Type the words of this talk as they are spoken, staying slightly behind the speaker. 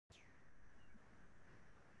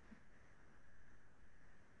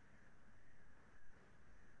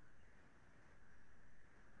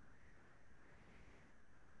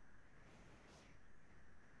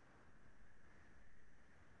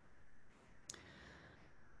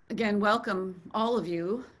Again, welcome all of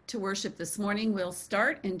you to worship this morning. We'll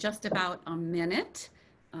start in just about a minute.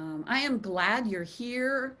 I am glad you're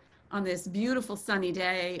here on this beautiful sunny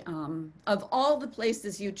day. Of all the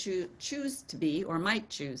places you choose to be or might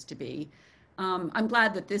choose to be, I'm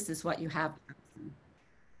glad that this is what you have.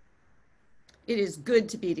 It is good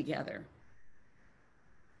to be together.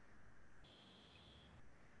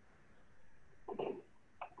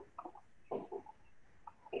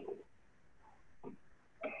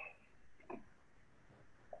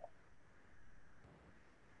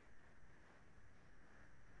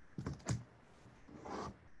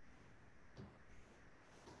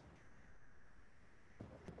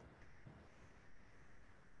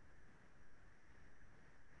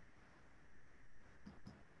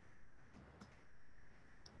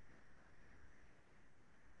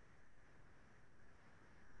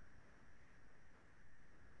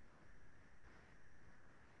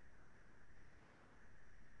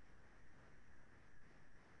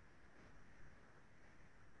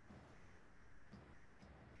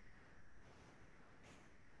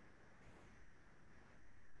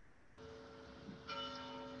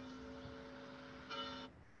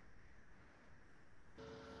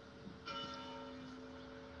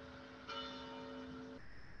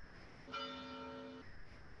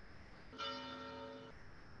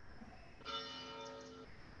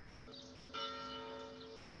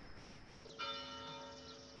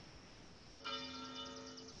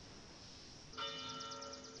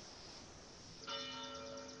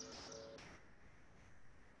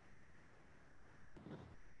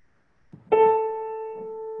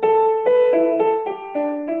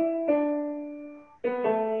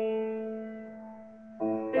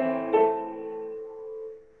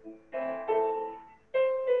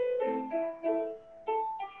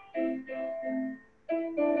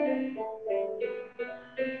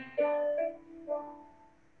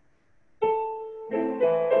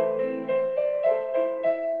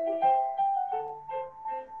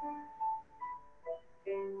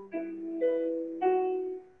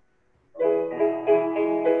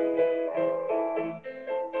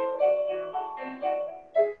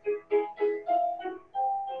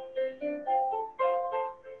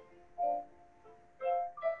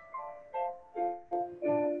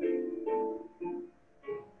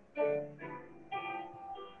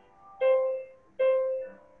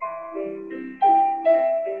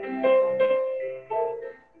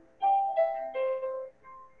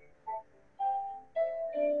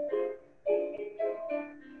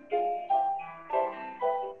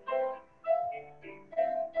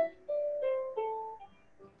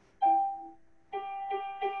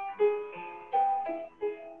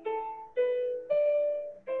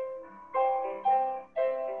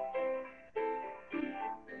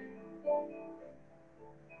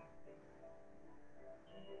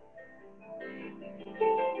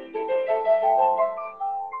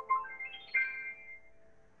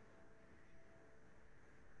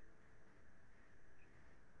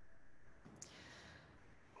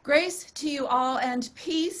 Grace to you all and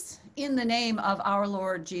peace in the name of our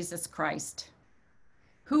Lord Jesus Christ.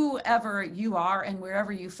 Whoever you are and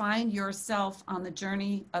wherever you find yourself on the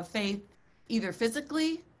journey of faith, either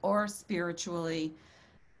physically or spiritually,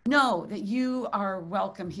 know that you are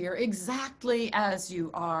welcome here exactly as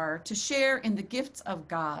you are to share in the gifts of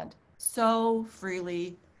God, so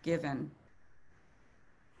freely given.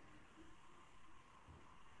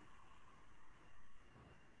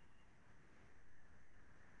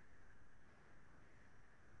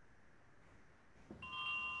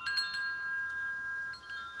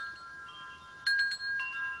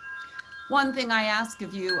 One thing I ask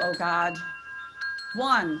of you, O God,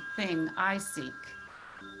 one thing I seek,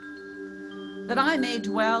 that I may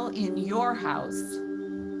dwell in your house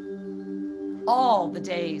all the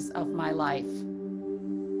days of my life,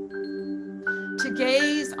 to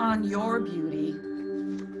gaze on your beauty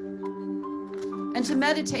and to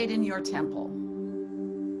meditate in your temple.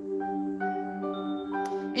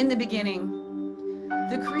 In the beginning,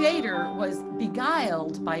 the Creator was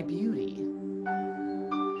beguiled by beauty,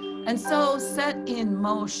 and so set in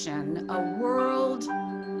motion a world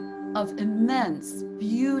of immense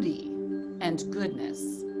beauty and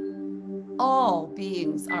goodness. All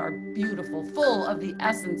beings are beautiful, full of the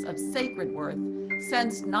essence of sacred worth,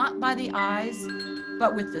 sensed not by the eyes,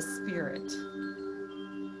 but with the spirit.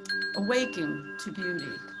 Awaking to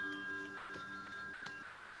beauty,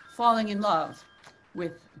 falling in love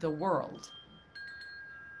with the world.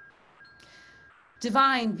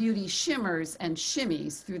 Divine beauty shimmers and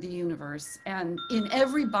shimmies through the universe, and in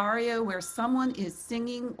every barrio where someone is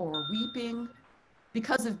singing or weeping,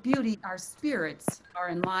 because of beauty, our spirits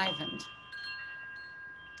are enlivened.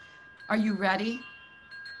 Are you ready?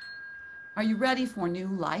 Are you ready for new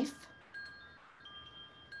life?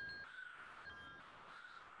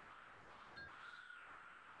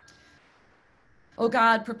 O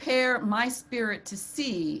God, prepare my spirit to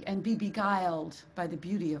see and be beguiled by the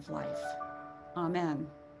beauty of life. Amen.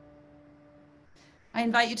 I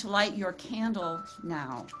invite you to light your candle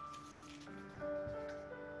now.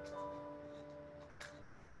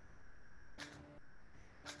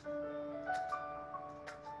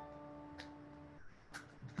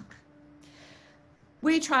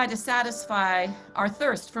 We try to satisfy our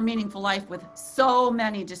thirst for meaningful life with so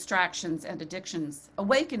many distractions and addictions.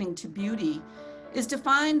 Awakening to beauty is to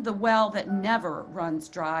find the well that never runs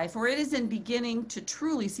dry, for it is in beginning to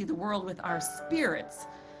truly see the world with our spirits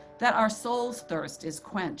that our soul's thirst is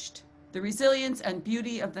quenched. The resilience and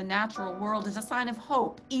beauty of the natural world is a sign of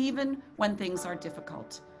hope, even when things are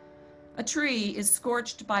difficult. A tree is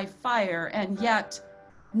scorched by fire, and yet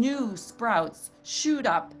new sprouts shoot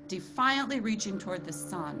up, defiantly reaching toward the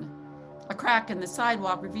sun. A crack in the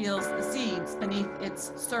sidewalk reveals the seeds beneath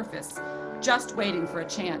its surface, just waiting for a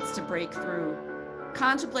chance to break through.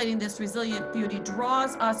 Contemplating this resilient beauty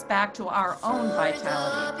draws us back to our own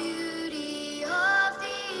vitality.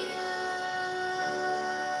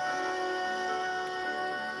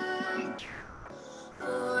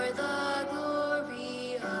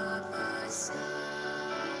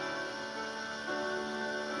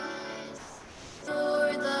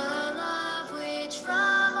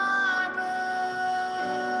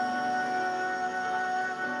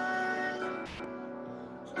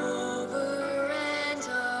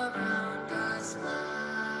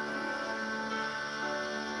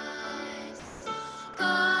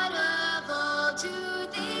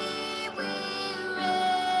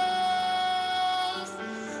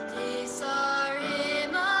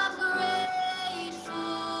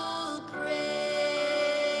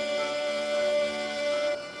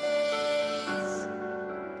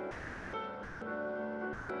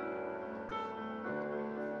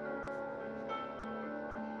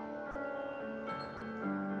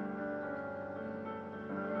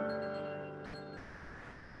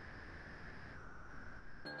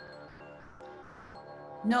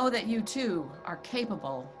 Know that you too are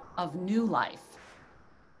capable of new life.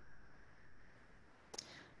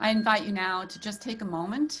 I invite you now to just take a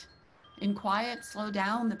moment in quiet, slow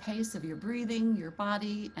down the pace of your breathing, your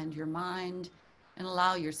body, and your mind, and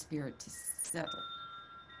allow your spirit to settle.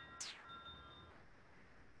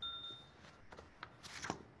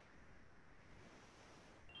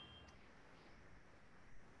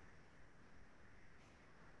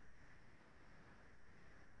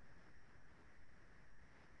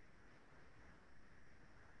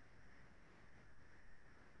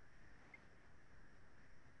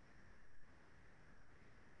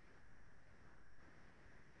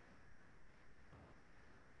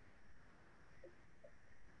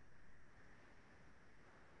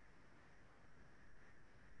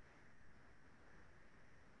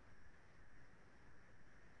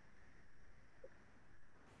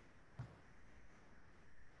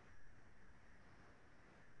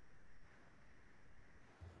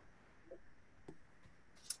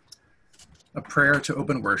 A prayer to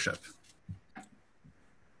open worship.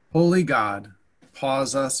 Holy God,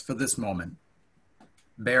 pause us for this moment.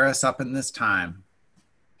 Bear us up in this time.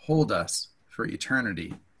 Hold us for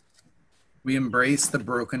eternity. We embrace the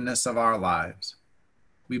brokenness of our lives.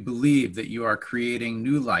 We believe that you are creating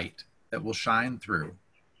new light that will shine through.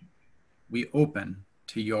 We open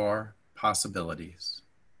to your possibilities.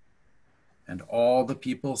 And all the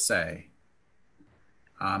people say,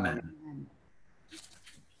 Amen. Amen.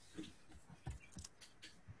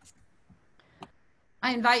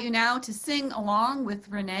 I invite you now to sing along with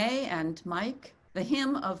Renee and Mike the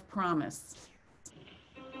Hymn of Promise.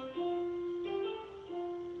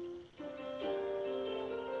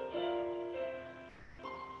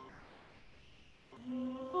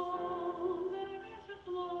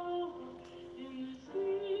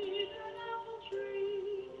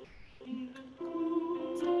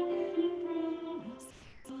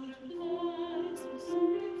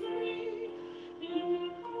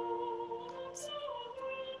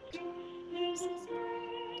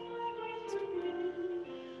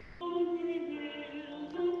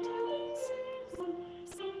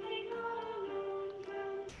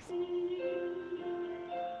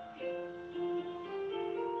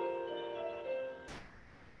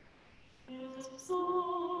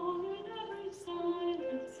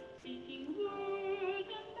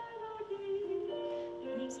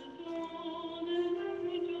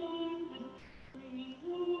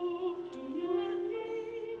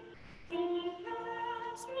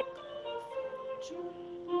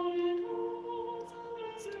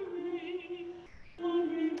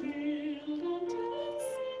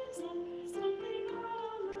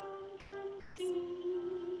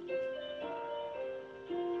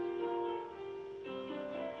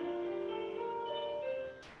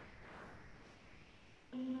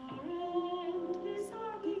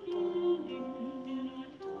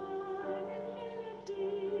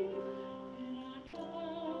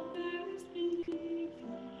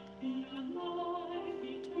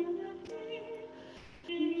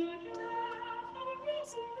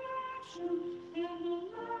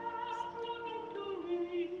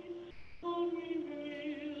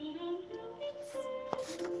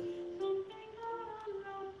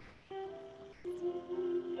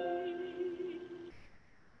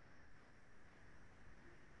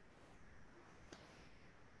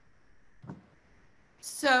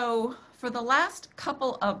 So, for the last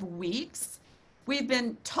couple of weeks, we've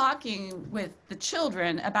been talking with the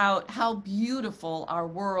children about how beautiful our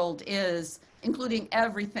world is, including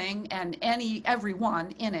everything and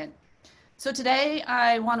everyone in it. So today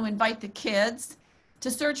I want to invite the kids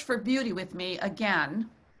to search for beauty with me again.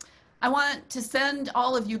 I want to send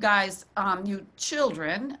all of you guys, you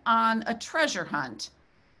children, on a treasure hunt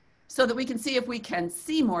so that we can see if we can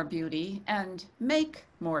see more beauty and make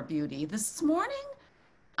more beauty. This morning,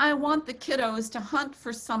 I want the kiddos to hunt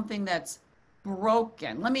for something that's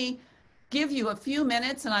broken. Let me give you a few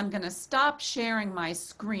minutes and I'm going to stop sharing my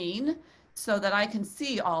screen so that I can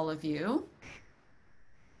see all of you.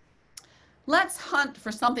 Let's hunt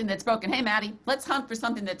for something that's broken. Hey, Maddie, let's hunt for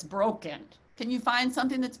something that's broken. Can you find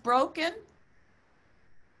something that's broken?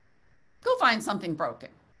 Go find something broken.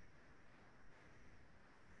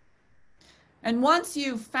 And once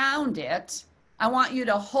you've found it, I want you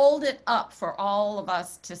to hold it up for all of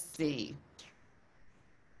us to see.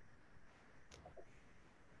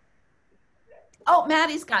 Oh,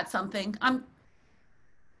 Maddie's got something.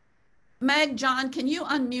 Meg, John, can you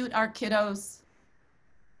unmute our kiddos?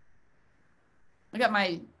 I got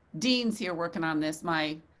my deans here working on this,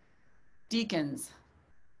 my deacons.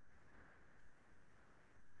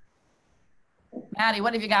 Maddie,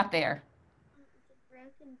 what have you got there? It's a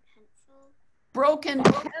broken pencil. Broken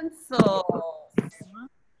pencils.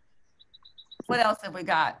 What else have we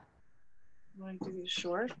got? You want to do these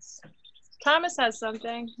shorts? Thomas has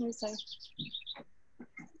something. Let me see.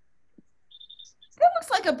 It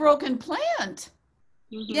looks like a broken plant.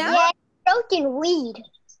 Mhm. Yeah? Broken weed.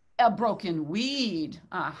 A broken weed.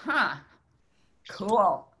 Uh-huh.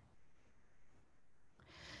 Cool.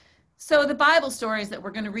 So the Bible stories that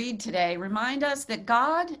we're going to read today remind us that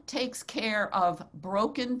God takes care of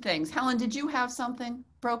broken things. Helen, did you have something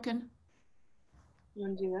broken? You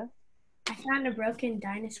want to do this? I found a broken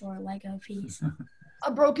dinosaur Lego piece.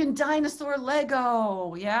 A broken dinosaur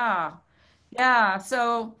Lego. Yeah. Yeah.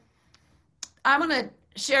 So I'm going to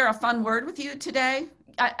share a fun word with you today,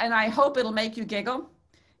 and I hope it'll make you giggle.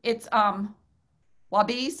 It's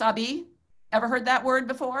wabi sabi. Ever heard that word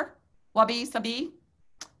before? Wabi sabi.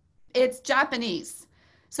 It's Japanese.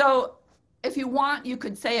 So if you want, you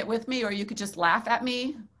could say it with me, or you could just laugh at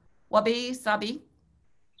me. Wabi sabi.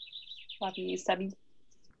 Wabi sabi.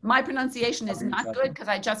 My pronunciation is not good because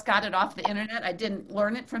I just got it off the internet. I didn't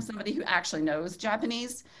learn it from somebody who actually knows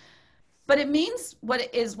Japanese. But it means what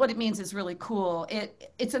it means is really cool.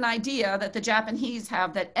 It's an idea that the Japanese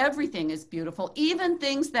have that everything is beautiful, even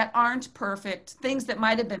things that aren't perfect, things that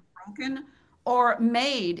might have been broken or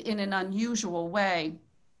made in an unusual way.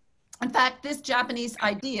 In fact, this Japanese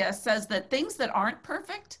idea says that things that aren't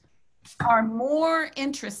perfect are more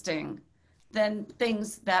interesting than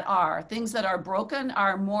things that are. Things that are broken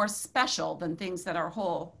are more special than things that are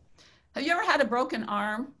whole. Have you ever had a broken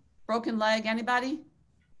arm, broken leg? Anybody?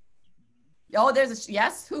 Oh, there's a,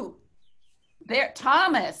 yes, who? There,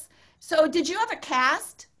 Thomas. So did you have a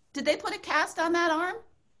cast? Did they put a cast on that arm?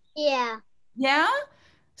 Yeah. Yeah?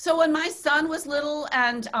 So when my son was little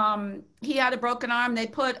and he had a broken arm, they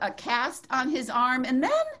put a cast on his arm, and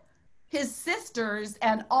then his sisters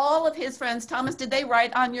and all of his friends, Thomas, did they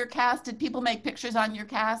write on your cast? Did people make pictures on your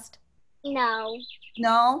cast? No.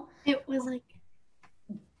 No? It was like,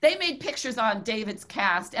 They made pictures on David's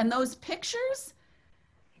cast, and those pictures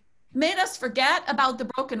made us forget about the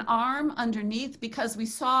broken arm underneath because we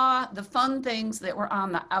saw the fun things that were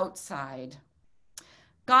on the outside.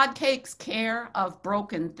 God takes care of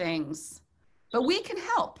broken things, but we can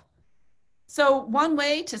help. So one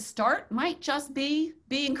way to start might just be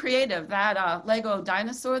being creative. That Lego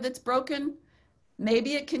dinosaur that's broken,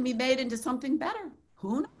 maybe it can be made into something better.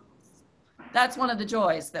 Who knows? That's one of the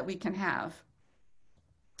joys that we can have.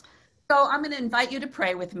 So I'm going to invite you to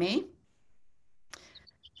pray with me.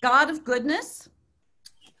 God of goodness,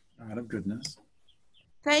 God of goodness,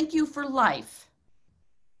 thank you for life.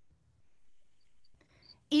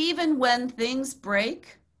 Even when things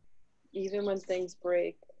break, Even when things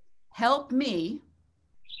break, help me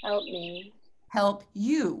help me help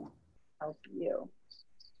you. help you.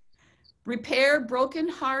 Repair broken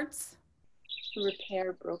hearts,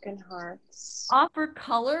 Repair broken hearts. offer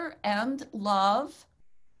color and love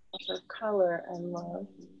Offer color and love.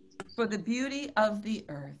 for the beauty of the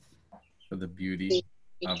earth. for the beauty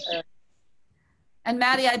of And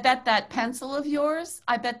Maddie, I bet that pencil of yours,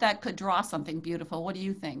 I bet that could draw something beautiful. What do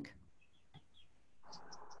you think?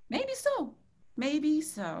 Maybe so. Maybe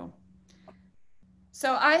so.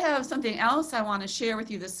 So I have something else I want to share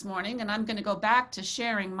with you this morning, and I'm going to go back to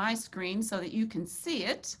sharing my screen so that you can see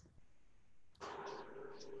it.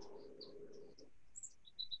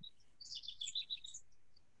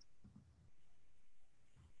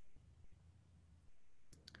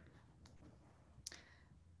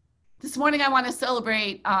 This morning I want to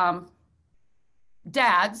celebrate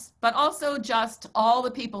dads, but also just all the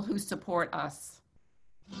people who support us.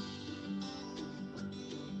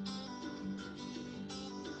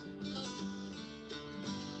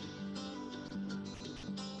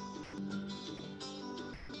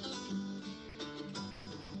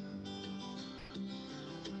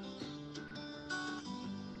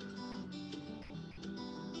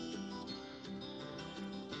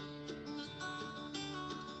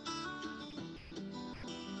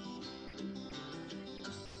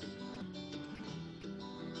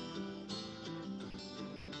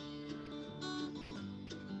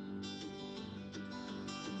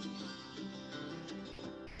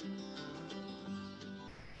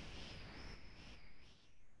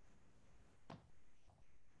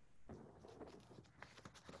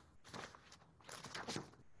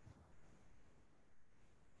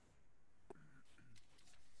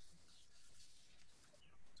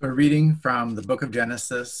 So we're reading from the book of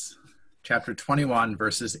Genesis, chapter 21,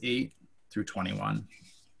 verses 8 through 21.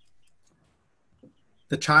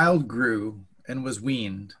 The child grew and was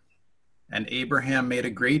weaned, and Abraham made a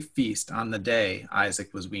great feast on the day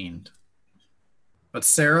Isaac was weaned. But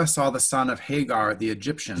Sarah saw the son of Hagar the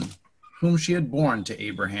Egyptian, whom she had borne to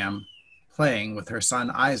Abraham, playing with her son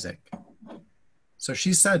Isaac. So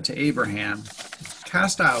she said to Abraham,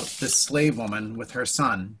 "Cast out this slave woman with her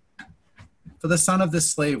son, for the son of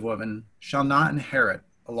this slave woman shall not inherit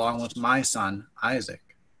along with my son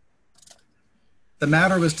Isaac." The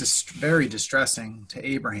matter was very distressing to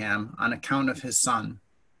Abraham on account of his son.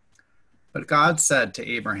 But God said to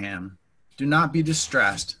Abraham, "Do not be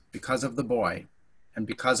distressed because of the boy and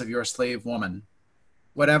because of your slave woman.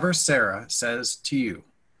 Whatever Sarah says to you,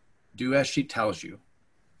 do as she tells you.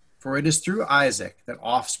 For it is through Isaac that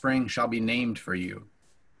offspring shall be named for you.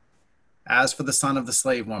 As for the son of the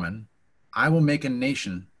slave woman, I will make a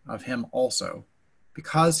nation of him also,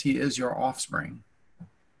 because he is your offspring."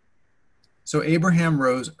 So Abraham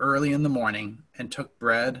rose early in the morning and took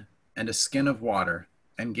bread and a skin of water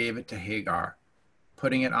and gave it to Hagar,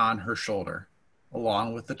 putting it on her shoulder,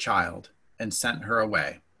 along with the child, and sent her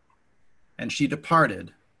away. And she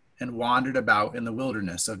departed and wandered about in the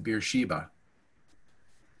wilderness of Beersheba.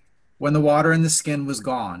 When the water in the skin was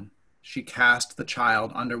gone, she cast the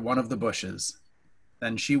child under one of the bushes.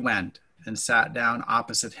 Then she went and sat down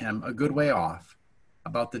opposite him a good way off,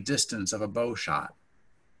 about the distance of a bow shot.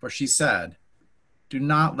 For she said, "Do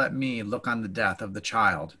not let me look on the death of the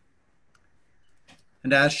child."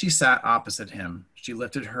 And as she sat opposite him, she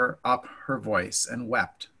lifted up her voice and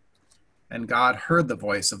wept. And God heard the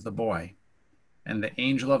voice of the boy. And the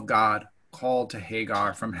angel of God called to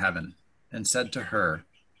Hagar from heaven and said to her,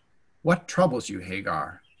 "What troubles you,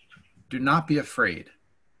 Hagar? Do not be afraid.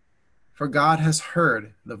 For God has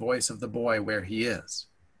heard the voice of the boy where he is.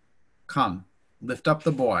 Come, lift up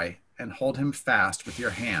the boy and hold him fast with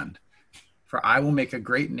your hand, for I will make a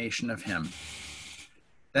great nation of him."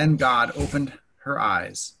 Then God opened her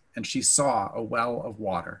eyes, and she saw a well of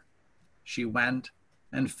water. She went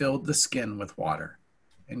and filled the skin with water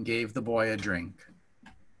and gave the boy a drink.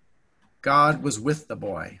 God was with the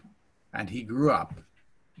boy, and he grew up.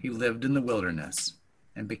 He lived in the wilderness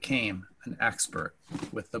and became an expert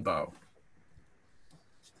with the bow.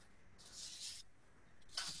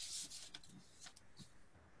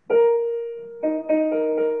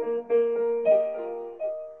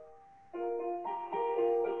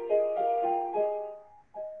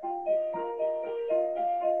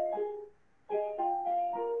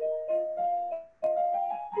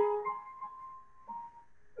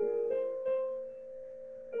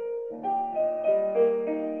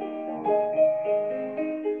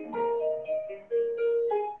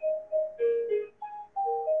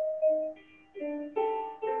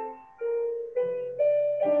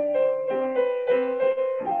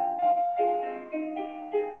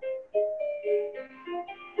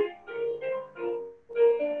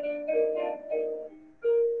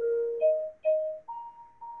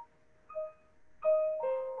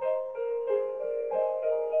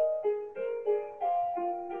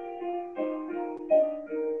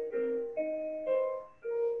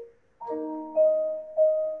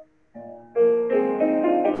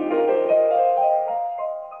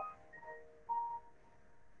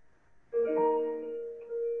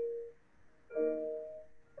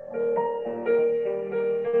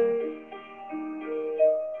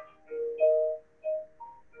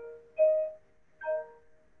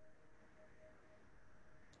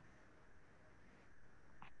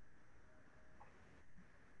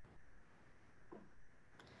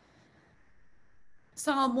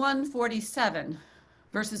 Psalm 147,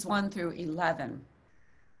 verses 1 through 11.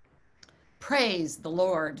 Praise the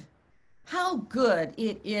Lord. How good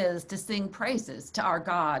it is to sing praises to our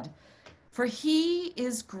God, for he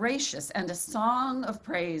is gracious and a song of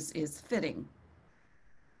praise is fitting.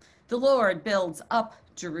 The Lord builds up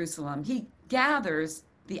Jerusalem. He gathers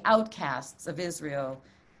the outcasts of Israel.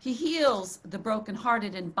 He heals the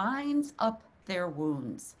brokenhearted and binds up their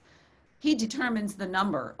wounds. He determines the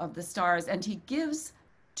number of the stars, and he gives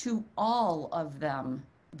to all of them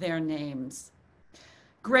their names.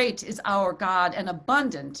 Great is our God and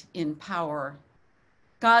abundant in power.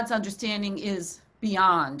 God's understanding is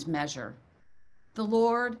beyond measure. The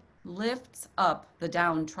Lord lifts up the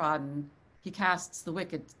downtrodden. He casts the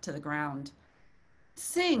wicked to the ground.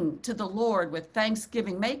 Sing to the Lord with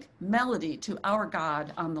thanksgiving. Make melody to our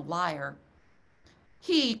God on the lyre.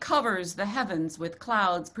 He covers the heavens with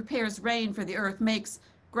clouds, prepares rain for the earth, makes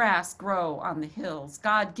grass grow on the hills.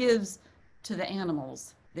 God gives to the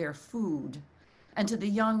animals their food, and to the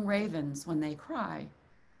young ravens when they cry.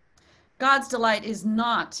 God's delight is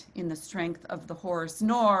not in the strength of the horse,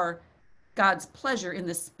 nor God's pleasure in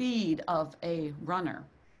the speed of a runner.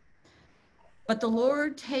 But the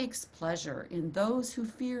Lord takes pleasure in those who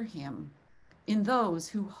fear him, in those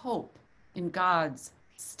who hope in God's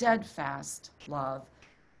steadfast love.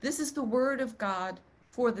 This is the word of God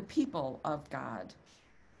for the people of God.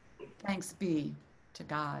 Thanks be to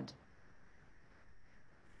God.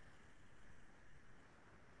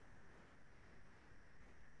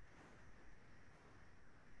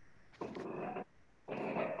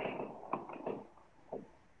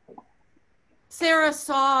 Sarah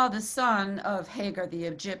saw the son of Hagar the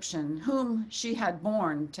Egyptian, whom she had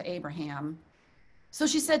borne to Abraham. So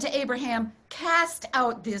she said to Abraham, "Cast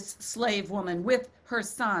out this slave woman with her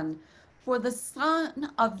son, for the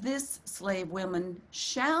son of this slave woman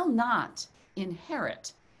shall not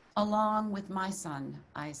inherit along with my son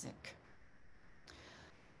Isaac."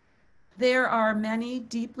 There are many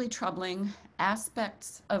deeply troubling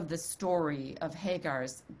aspects of the story of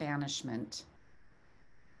Hagar's banishment.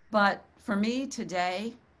 But for me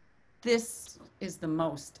today, this is the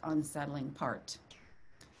most unsettling part.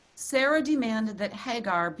 Sarah demanded that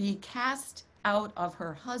Hagar be cast out of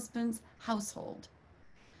her husband's household.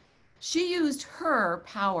 She used her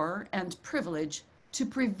power and privilege to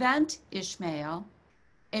prevent Ishmael,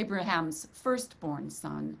 Abraham's firstborn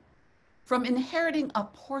son, from inheriting a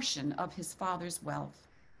portion of his father's wealth.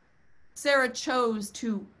 Sarah chose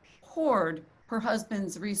to hoard her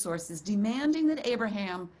husband's resources, demanding that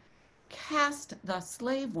Abraham cast the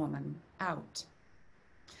slave woman out.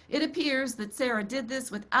 It appears that Sarah did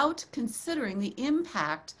this without considering the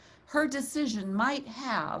impact her decision might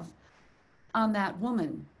have on that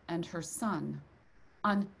woman and her son,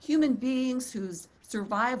 on human beings whose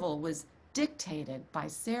survival was dictated by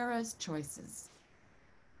Sarah's choices.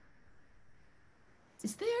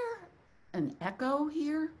 Is there an echo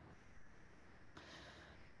here?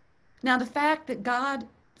 Now, the fact that God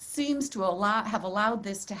seems to have allowed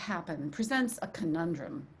this to happen presents a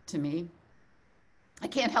conundrum to me. I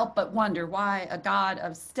can't help but wonder why a God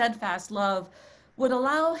of steadfast love would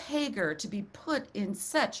allow Hagar to be put in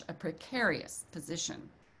such a precarious position.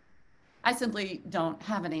 I simply don't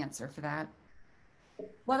have an answer for that.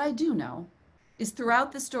 What I do know is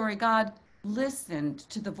throughout the story, God listened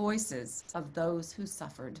to the voices of those who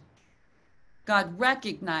suffered. God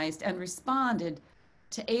recognized and responded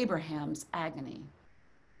to Abraham's agony.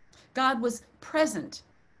 God was present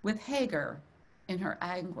with Hagar in her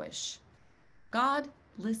anguish. God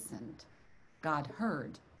listened. God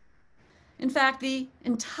heard. In fact, the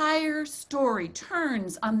entire story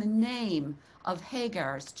turns on the name of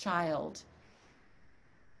Hagar's child,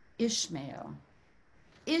 Ishmael.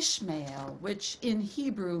 Ishmael, which in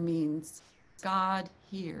Hebrew means God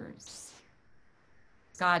hears.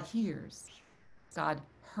 God hears. God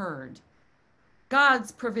heard.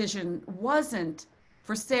 God's provision wasn't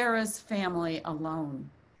for Sarah's family alone.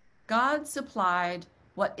 God supplied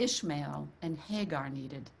what Ishmael and Hagar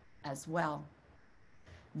needed as well.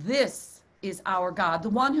 This is our God, the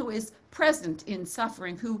one who is present in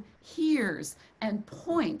suffering, who hears and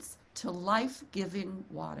points to life-giving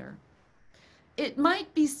water. It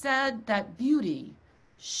might be said that beauty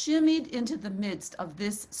shimmied into the midst of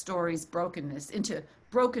this story's brokenness, into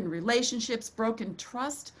broken relationships, broken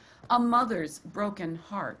trust, a mother's broken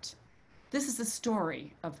heart. This is a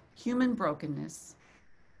story of human brokenness,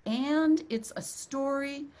 and it's a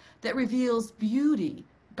story that reveals beauty,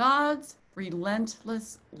 God's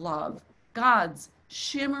relentless love, God's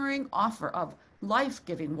shimmering offer of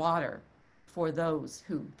life-giving water for those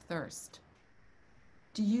who thirst.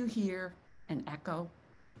 Do you hear an echo?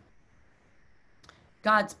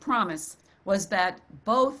 God's promise was that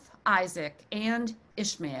both Isaac and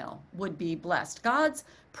Ishmael would be blessed. God's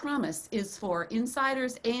promise is for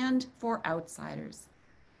insiders and for outsiders.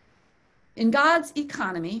 In God's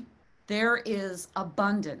economy, there is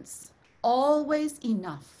abundance, always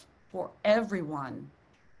enough for everyone.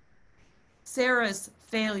 Sarah's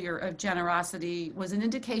failure of generosity was an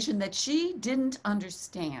indication that she didn't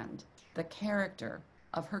understand the character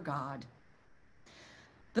of her God.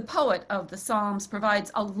 The poet of the Psalms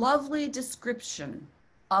provides a lovely description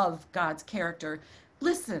of God's character.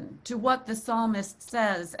 Listen to what the psalmist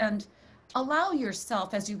says and allow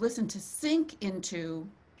yourself, as you listen, to sink into,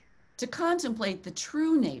 to contemplate the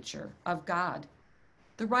true nature of God.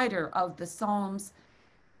 The writer of the Psalms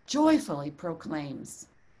joyfully proclaims,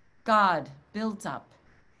 God builds up,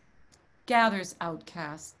 gathers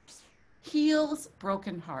outcasts, heals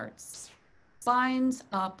broken hearts, binds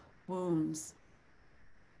up wounds,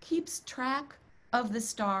 keeps track of the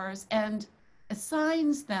stars, and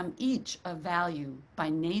assigns them each a value by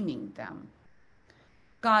naming them.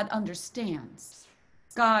 God understands.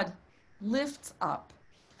 God lifts up.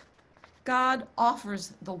 God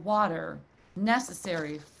offers the water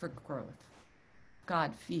necessary for growth.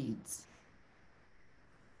 God feeds.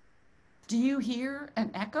 Do you hear an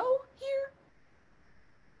echo here?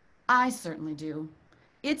 I certainly do.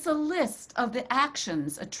 It's a list of the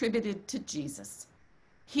actions attributed to Jesus: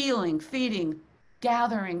 healing, feeding,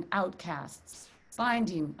 gathering outcasts,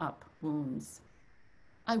 binding up wounds.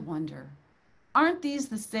 I wonder, aren't these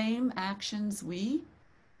the same actions we,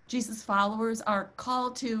 Jesus followers, are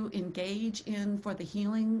called to engage in for the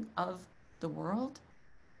healing of the world?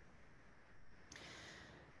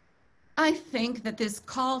 I think that this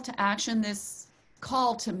call to action, this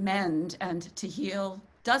call to mend and to heal,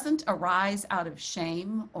 doesn't arise out of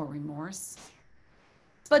shame or remorse,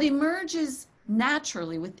 but emerges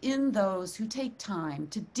naturally within those who take time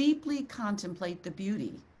to deeply contemplate the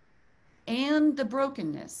beauty and the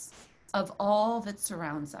brokenness of all that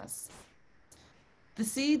surrounds us. The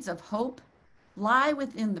seeds of hope lie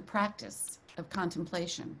within the practice of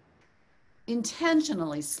contemplation,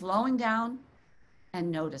 intentionally slowing down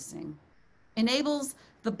and noticing enables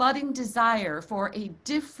the budding desire for a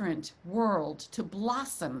different world to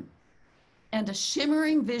blossom and a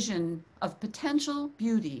shimmering vision of potential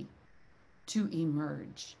beauty to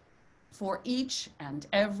emerge for each and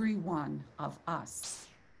every one of us.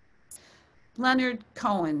 Leonard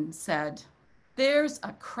Cohen said, "There's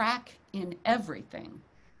a crack in everything.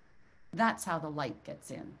 That's how the light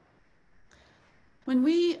gets in." When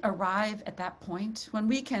we arrive at that point, when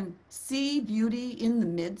we can see beauty in the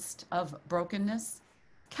midst of brokenness,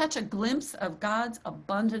 catch a glimpse of God's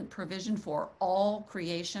abundant provision for all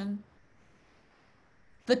creation,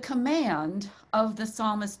 the command of the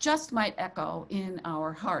psalmist just might echo in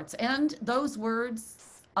our hearts. And those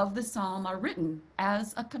words of the psalm are written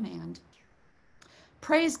as a command.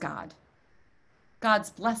 Praise God.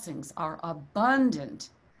 God's blessings are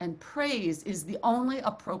abundant, and praise is the only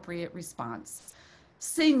appropriate response.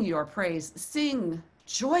 Sing your praise, sing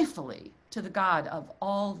joyfully to the God of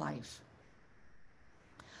all life.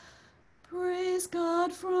 Praise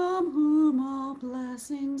God from whom all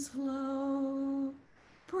blessings flow.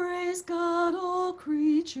 Praise God, all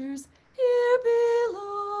creatures here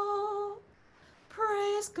below.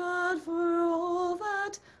 Praise God for all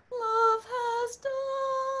that love has done.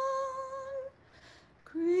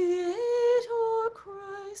 Creator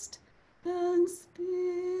Christ and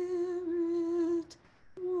Spirit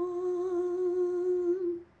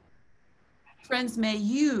one. Friends, may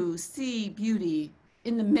you see beauty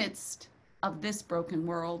in the midst of this broken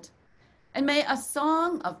world, and may a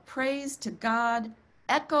song of praise to God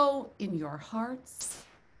echo in your hearts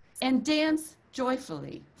and dance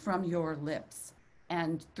joyfully from your lips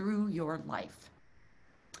and through your life.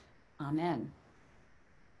 Amen.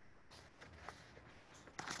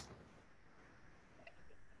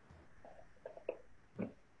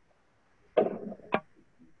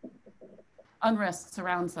 Unrest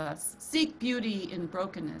surrounds us. Seek beauty in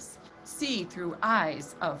brokenness. See through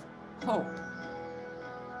eyes of hope.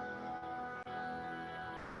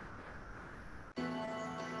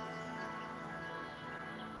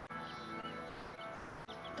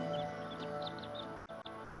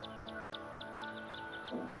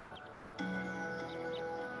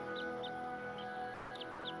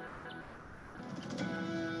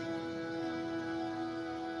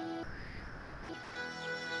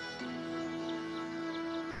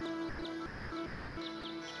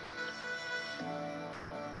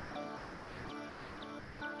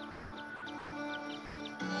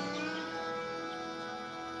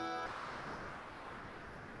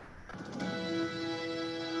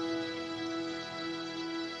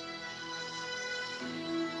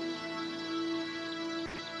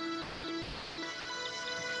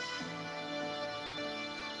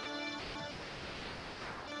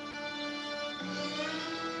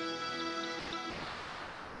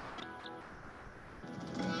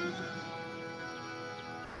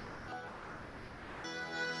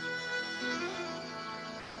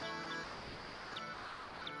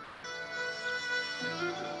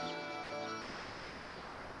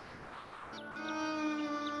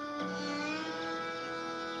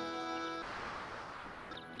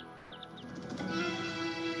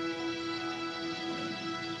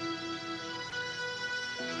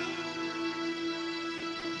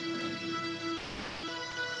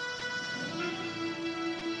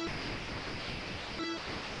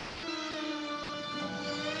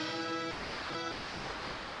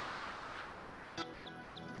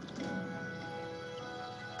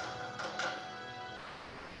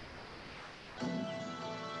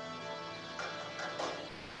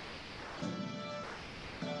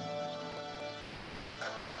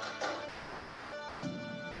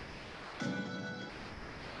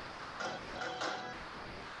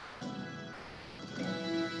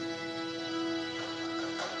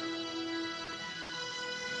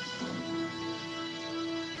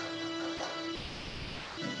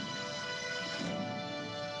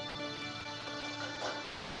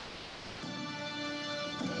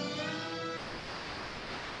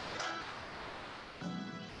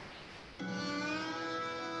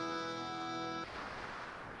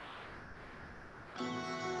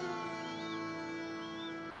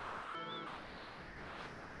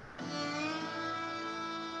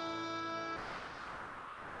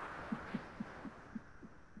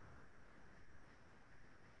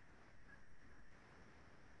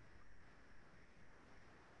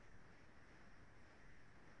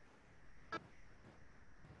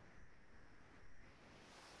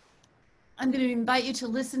 I'm going to invite you to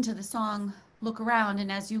listen to the song, Look Around,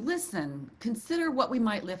 and as you listen, consider what we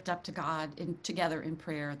might lift up to God together in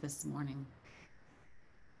prayer this morning.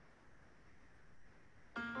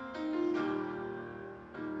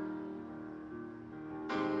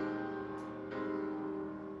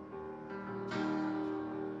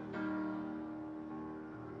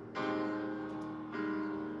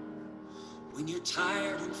 When you're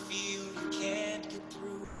tired and feel you can't get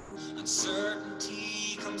through,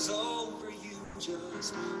 uncertainty comes over you,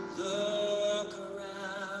 just look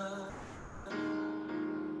around.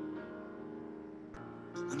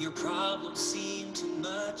 When your problems seem too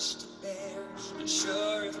much to bear,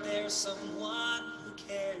 unsure if there's someone who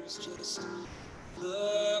cares, just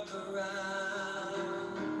look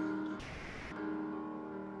around.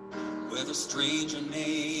 Whether stranger,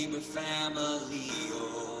 neighbor, family,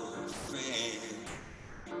 or friend,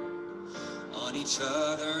 on each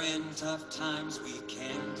other in tough times we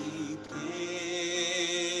can depend.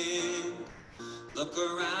 Look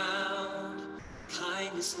around,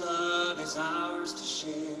 kindness, love is ours to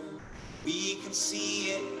share. We can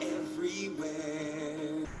see it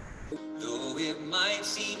everywhere. Though it might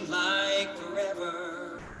seem like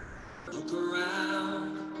forever, look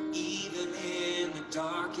around, even in the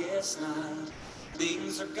darkest night,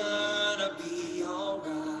 things are gonna be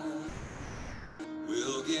alright.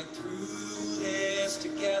 We'll get through this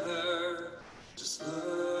together. Just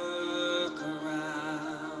look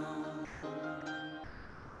around.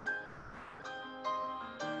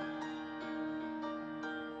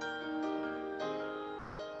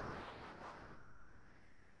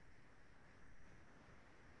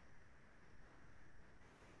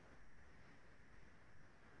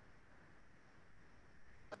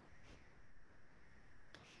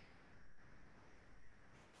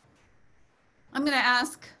 I'm going to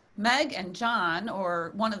ask Meg and John,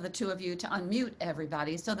 or one of the two of you, to unmute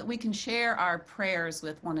everybody so that we can share our prayers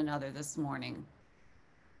with one another this morning.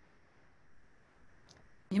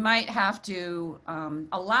 You might have to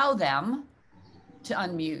allow them to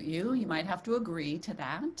unmute you. You might have to agree to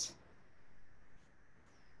that.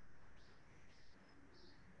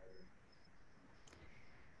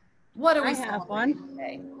 What are we celebrating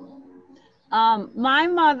today? My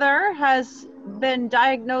mother has been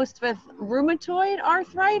diagnosed with rheumatoid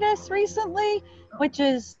arthritis recently, which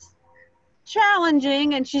is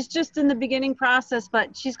challenging, and she's just in the beginning process,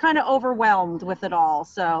 but she's kind of overwhelmed with it all.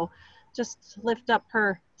 So just lift up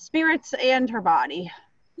her spirits and her body.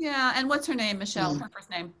 Yeah, and what's her name, Michelle? Her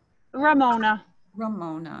first name? Ramona.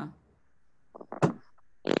 Ramona.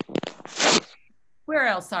 Where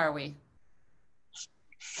else are we?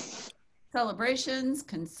 Celebrations,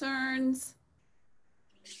 concerns.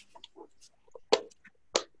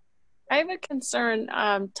 I have a concern.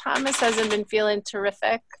 Thomas hasn't been feeling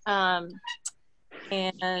terrific. And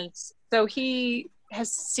so he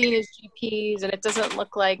has seen his GPs and it doesn't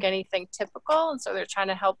look like anything typical. And so they're trying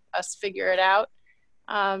to help us figure it out.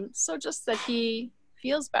 So just that he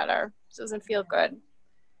feels better, doesn't feel good.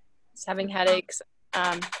 He's having headaches.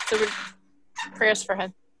 So prayers for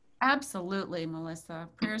him. Absolutely, Melissa.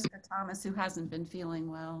 Prayers for Thomas, who hasn't been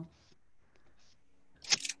feeling well.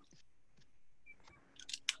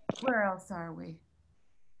 Where else are we?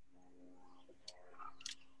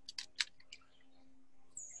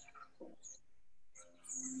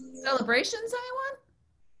 Celebrations,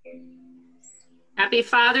 anyone? Happy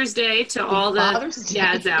Father's Day to all the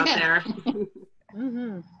dads out there.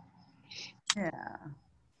 Mm-hmm. Yeah.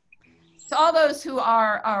 To all those who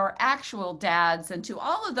are our actual dads, and to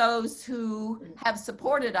all of those who have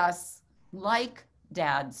supported us like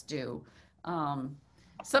dads do.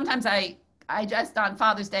 Sometimes I just, on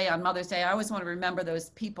Father's Day, on Mother's Day, I always want to remember those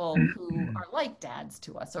people who are like dads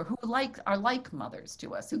to us, or who are like mothers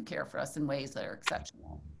to us, who care for us in ways that are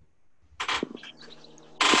exceptional.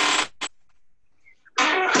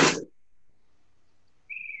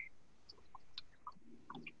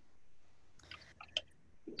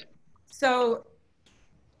 So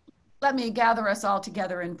let me gather us all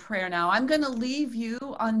together in prayer now. I'm going to leave you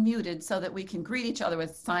unmuted so that we can greet each other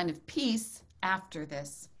with a sign of peace after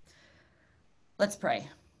this. Let's pray.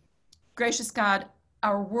 Gracious God,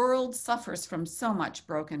 our world suffers from so much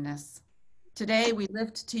brokenness. Today we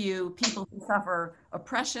lift to you people who suffer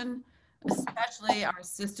oppression, especially our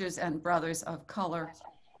sisters and brothers of color.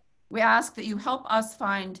 We ask that you help us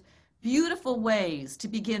find beautiful ways to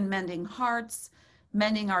begin mending hearts,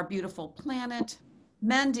 mending our beautiful planet,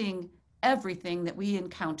 mending everything that we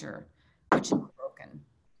encounter which is broken.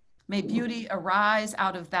 May beauty arise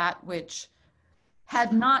out of that which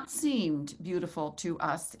had not seemed beautiful to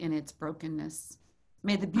us in its brokenness.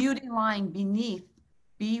 May the beauty lying beneath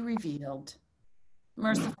be revealed.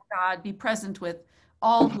 Merciful God, be present with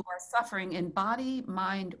all who are suffering in body,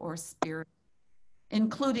 mind, or spirit,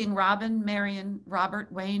 including Robin, Marion,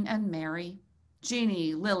 Robert, Wayne, and Mary,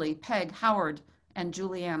 Jeannie, Lily, Peg, Howard, and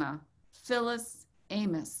Juliana, Phyllis,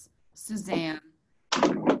 Amos, Suzanne,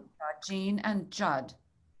 Jean, and Judd,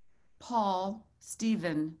 Paul,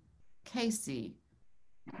 Stephen, Casey,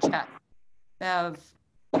 Jeff, Bev,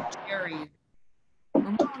 Jerry,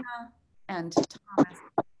 Ramona, and Thomas,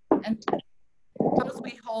 and those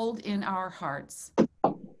we hold in our hearts.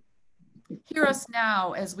 Hear us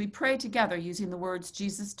now as we pray together using the words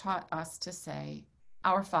Jesus taught us to say.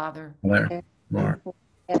 Our Father, Lord, Lord,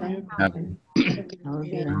 Heaven, heaven, hallowed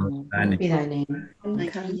be thy name. thy name, Be thy name. Kingdom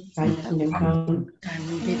come, Thy kingdom come. Thy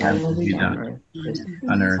will be Thy done will be be done done on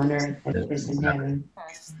on earth earth as it is in heaven.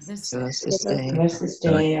 this Give day, us this day, Give us this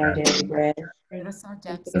day our daily bread. forgive us our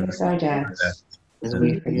debts, Forgive us our debts. as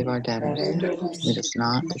we forgive our debtors. Debtors. Lead us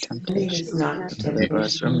not to Lead us temptation, not but to deliver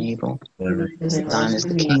us from temptation. evil. Deliver Deliver Thine us is the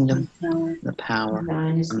from evil. kingdom, the power,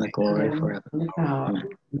 Thine is and the the glory kingdom, forever. and the power, Amen.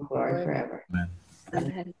 and the glory forever.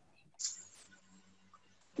 Amen.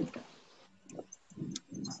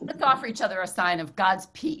 let's offer each other a sign of God's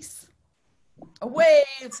peace. A wave,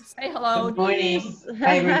 say hello. Good morning.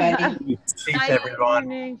 Hi, everybody. Peace, Hi, everyone.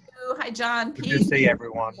 Morning. hi, John. Good to Peace, see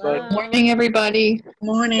everyone. Hello. Morning, everybody.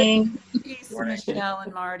 morning. peace, Michelle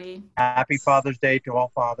and Marty. Happy Father's Day to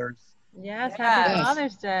all fathers. Yes, happy Yes.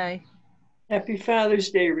 Father's Day. Happy Father's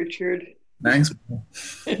Day, Richard. Thanks.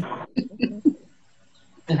 And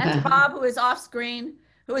to Bob, who is off screen,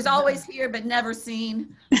 who is always here but never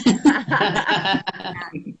seen.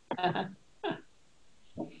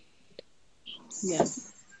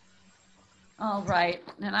 Yes. All right,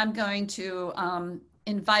 and I'm going to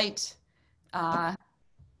invite John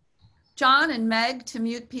and Meg to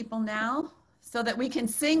mute people now so that we can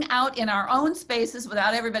sing out in our own spaces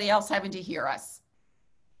without everybody else having to hear us.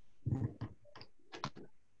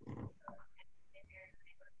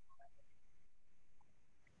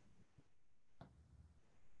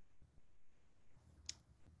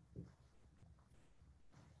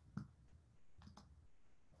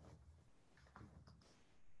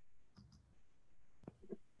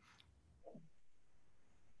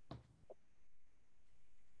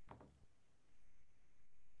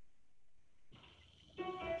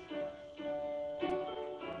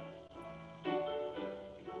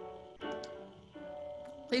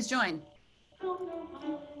 Please join.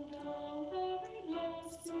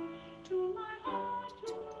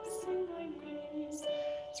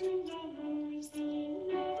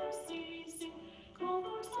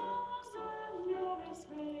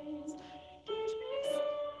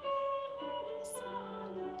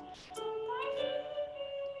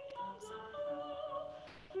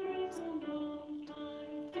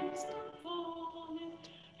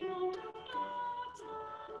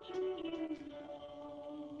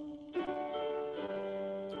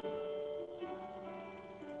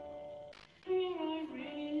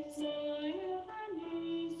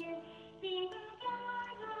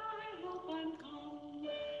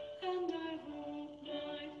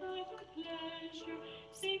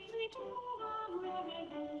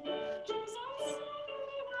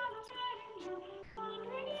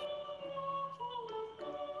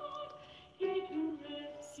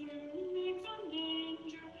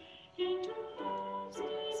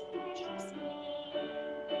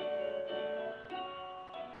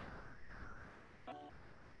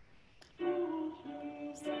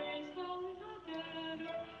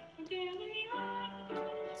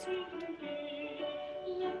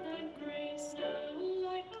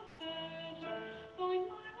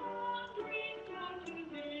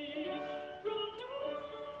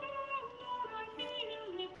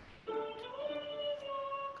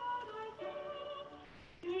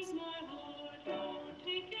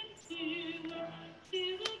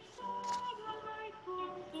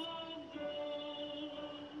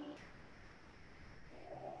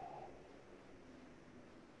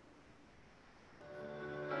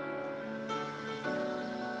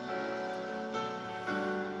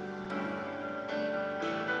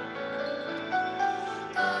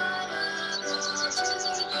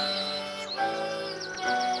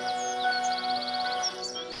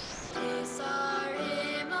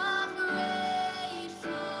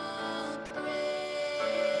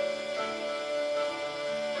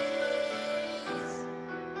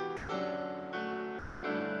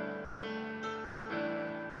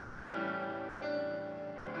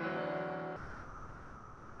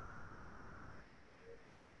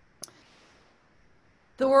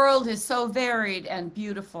 The world is so varied and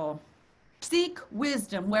beautiful. Seek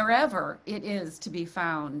wisdom wherever it is to be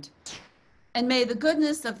found. And may the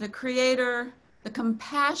goodness of the Creator the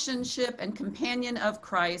compassionship and companion of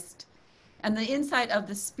Christ, and the insight of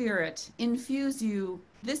the Spirit infuse you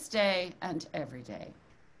this day and every day.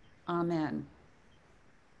 Amen.